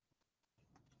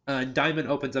 Diamond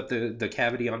opens up the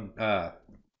cavity on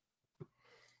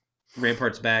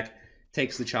Rampart's back,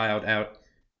 takes the child out,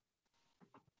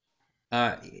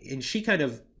 and she kind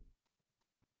of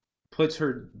puts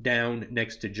her down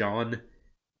next to John.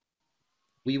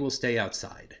 We will stay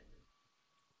outside.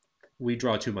 We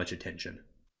draw too much attention.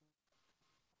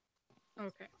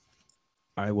 Okay.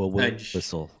 I will And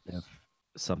whistle if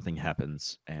something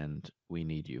happens and we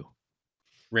need you.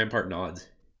 Rampart nods.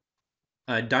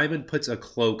 Diamond puts a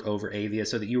cloak over Avia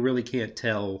so that you really can't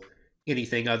tell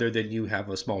anything other than you have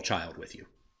a small child with you.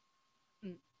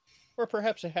 Or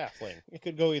perhaps a halfling. It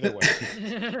could go either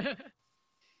way.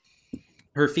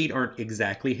 Her feet aren't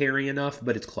exactly hairy enough,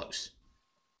 but it's close.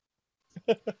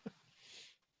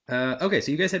 Okay,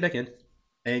 so you guys head back in,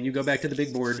 and you go back to the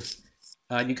big board.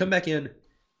 And you come back in,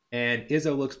 and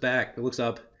Izzo looks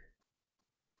up.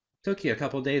 Took you a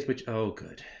couple days, which... Oh,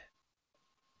 good.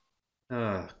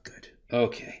 Ah, good.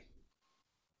 Okay.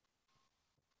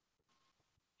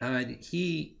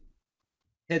 He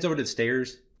heads over to the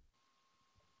stairs.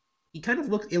 He kind of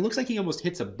it looks like he almost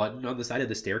hits a button on the side of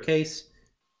the staircase.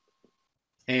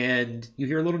 And you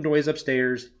hear a little noise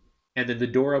upstairs, and then the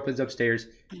door opens upstairs,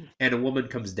 and a woman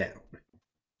comes down.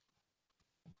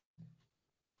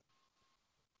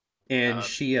 And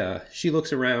she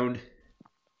looks around.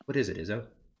 What is it, Izzo?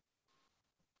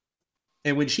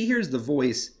 And when she hears the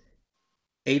voice,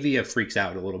 Avia freaks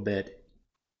out a little bit,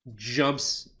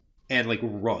 jumps, and like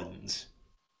runs.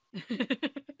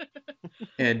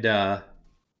 And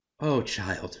oh,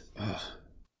 child. Oh.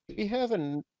 We have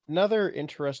another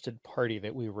interested party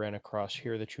that we ran across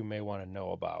here that you may want to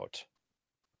know about.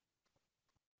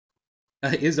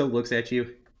 Izzo looks at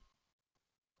you.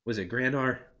 Was it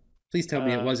Granar? Please tell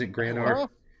me it wasn't Granar. Oh,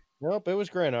 nope, it was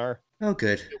Granar. Oh,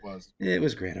 good. It was. It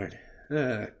was Granar.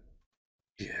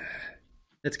 Yeah,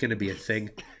 that's gonna be a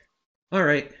thing. All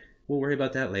right, we'll worry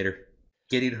about that later.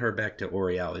 Getting her back to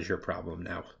Oriel is your problem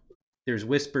now. There's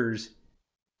whispers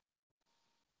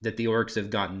that the orcs have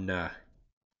gotten to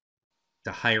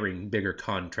hiring bigger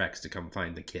contracts to come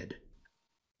find the kid.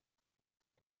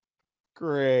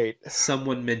 Great.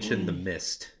 Someone mentioned the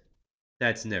mist.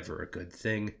 That's never a good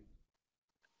thing.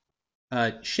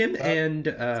 Shim and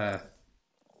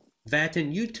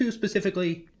Vatten, you two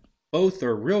specifically, both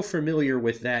are real familiar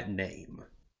with that name.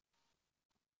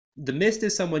 The Mist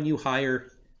is someone you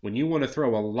hire when you want to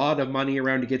throw a lot of money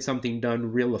around to get something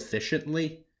done real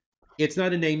efficiently. It's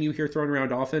not a name you hear thrown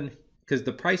around often, because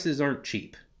the prices aren't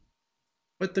cheap.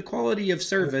 But the quality of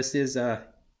service is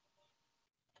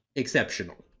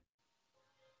exceptional.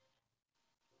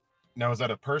 Now, is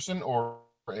that a person or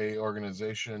a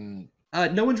organization?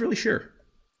 No one's really sure.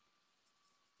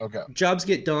 Okay. Jobs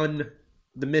get done.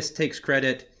 The Mist takes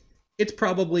credit. It's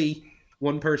probably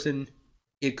one person.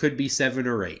 It could be 7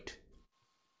 or 8.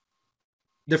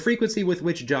 The frequency with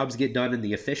which jobs get done and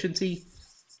the efficiency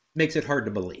makes it hard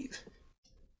to believe.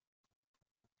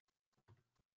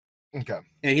 Okay.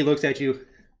 And he looks at you.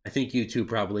 I think you two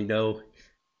probably know.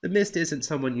 The Mist isn't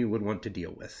someone you would want to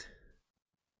deal with.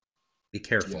 Be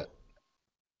careful. Yeah.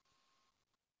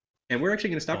 And we're actually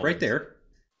going to stop right there.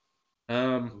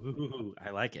 Ooh,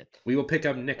 I like it. We will pick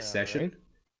up next session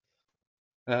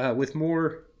with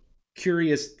more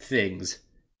curious things.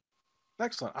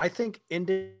 Excellent. I think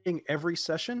ending every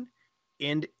session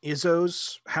in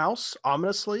Izzo's house,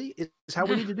 ominously, is how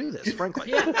we need to do this,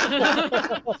 frankly.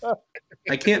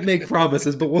 I can't make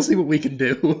promises, but we'll see what we can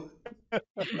do.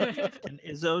 Can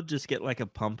Izzo just get like a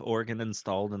pump organ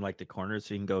installed in like the corner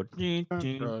so you can go?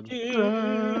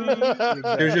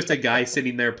 There's just a guy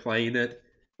sitting there playing it.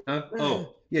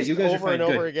 Oh, yeah, Just you guys are over fine. and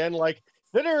over Good. again, like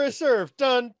dinner is served.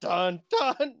 Dun dun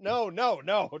dun. No, not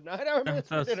our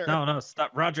Mr. dinner. No,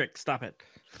 stop, Roderick, stop it.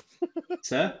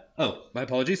 Sir? Oh, my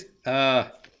apologies.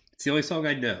 It's the only song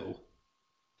I know.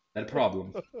 Not a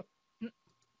problem.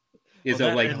 Izzo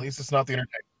that At least it's not the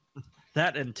entertainment.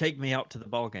 That and take me out to the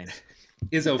ball game.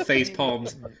 Izzo face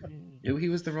palms. Knew he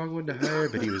was the wrong one to hire,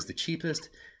 but he was the cheapest.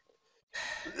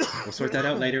 We'll sort that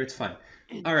out later. It's fine.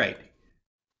 All right.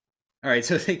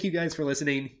 So thank you guys for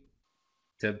listening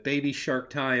to Baby Shark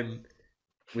Time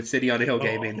with City on a Hill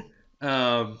Gaming.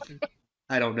 I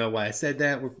don't know why I said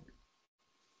that. We're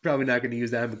probably not going to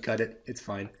use that. I'm going to cut it. It's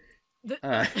fine.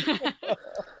 Thank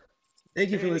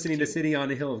you for listening to City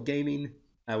on a Hill of Gaming.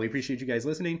 We appreciate you guys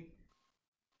listening.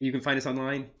 You can find us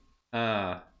online.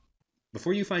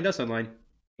 Before you find us online,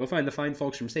 go find the fine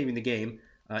folks from Saving the Game.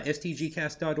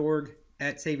 stgcast.org,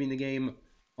 @SavingTheGame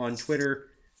on Twitter.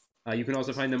 You can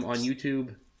also find them on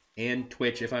YouTube and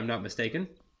Twitch, if I'm not mistaken.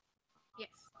 Yes.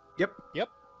 Yep.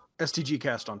 STG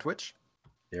Cast on Twitch.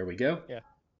 There we go. Yeah.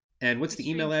 And what's the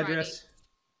Stream email Friday. address?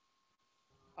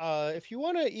 If you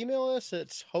want to email us,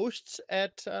 it's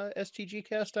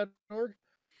hosts@stgcast.org.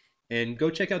 And go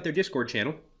check out their Discord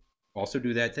channel. Also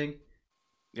do that thing.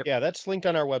 Yep. Yeah, that's linked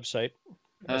on our website,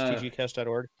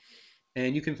 stgcast.org.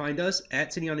 And you can find us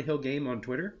at City on a Hill Game on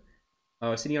Twitter,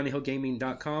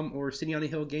 cityonahillgaming.com, or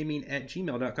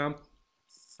cityonahillgaming@gmail.com.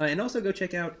 And also go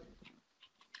check out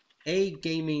A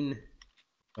Gaming.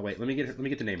 Oh wait, let me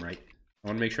get the name right. I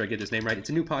want to make sure I get this name right. It's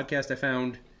a new podcast I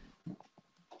found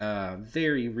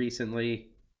very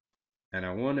recently, and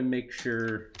I want to make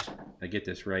sure I get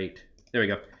this right. There we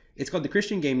go. It's called the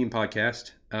Christian Gaming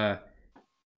Podcast. At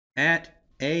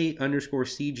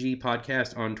 @A_CG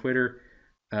podcast on Twitter.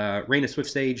 Raina Swift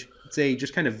Stage. It's a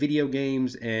just kind of video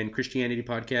games and Christianity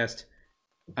podcast.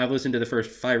 I've listened to the first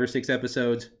 5 or 6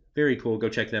 episodes. Very cool. Go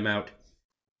check them out.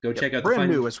 Go check out the Brand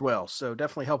final. new as well, so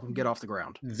definitely help them get off the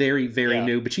ground. Very, very Yeah.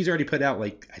 new. But she's already put out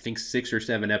like I think 6 or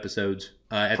 7 episodes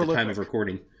at the time of Prolific.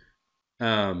 recording.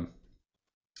 And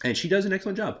she does an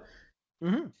excellent job.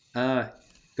 Mm-hmm.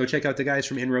 Go check out the guys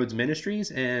from Inroads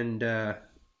Ministries and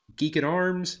Geek at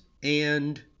Arms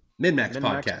and MinMax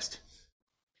MinMax. Podcast.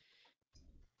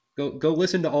 Go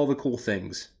listen to all the cool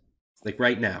things, like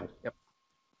right now. Yep.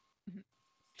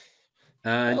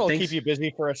 That'll Thanks. keep you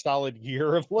busy for a solid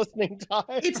year of listening time.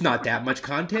 It's not that much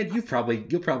content. You'll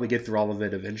probably get through all of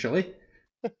it eventually.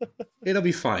 It'll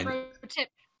be fine.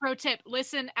 Pro tip,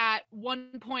 listen at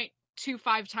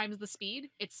 1.25 times the speed.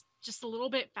 It's just a little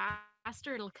bit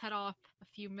faster. It'll cut off a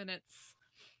few minutes.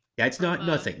 Yeah, it's not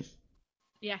nothing.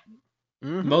 Yeah.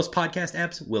 Mhm. Most podcast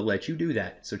apps will let you do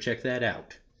that, so check that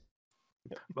out.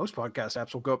 Most podcast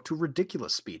apps will go up to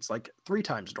ridiculous speeds, like 3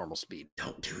 times normal speed.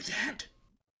 Don't do that.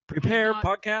 Prepare Not-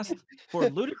 podcast for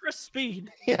ludicrous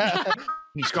speed. Yeah.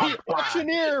 He's got The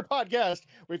Auctioneer podcast.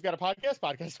 We've got a podcast.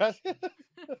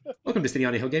 Welcome to City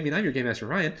on a Hill Gaming. I'm your Game Master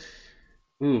Ryan.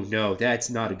 Ooh, no, that's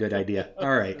not a good idea.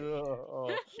 All right.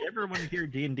 Everyone hear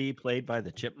D&D played by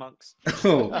the Chipmunks?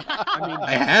 Oh, I mean,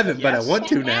 I haven't, but I yes. want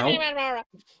to now.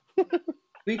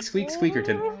 Squeak, squeak,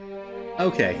 squeakerton.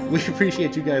 Okay, we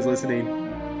appreciate you guys listening.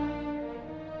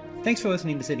 Thanks for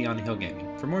listening to City on a Hill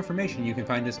Gaming. For more information, you can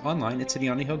find us online at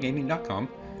cityonahillgaming.com,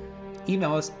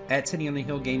 email us at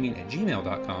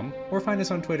cityonahillgaming@gmail.com, or find us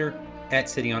on Twitter at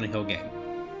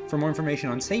cityonahillgame. For more information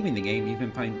on Saving the Game, you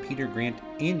can find Peter, Grant,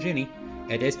 and Jenny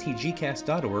at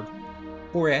stgcast.org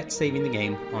or at Saving the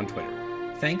Game on Twitter.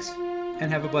 Thanks,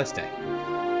 and have a blessed day.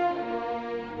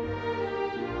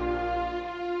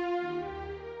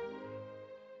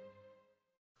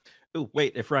 Ooh,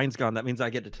 wait, if Ryan's gone, that means I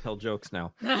get to tell jokes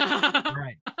now. All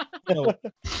right. So,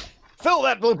 Fill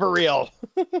that blooper reel.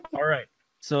 all right.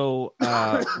 So,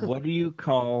 what do you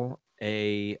call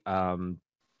a I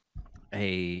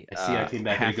see I came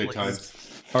back at a good time.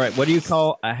 All right, what do you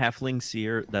call a halfling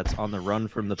seer that's on the run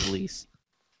from the police?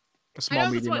 a small,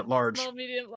 medium, at large. Small, medium,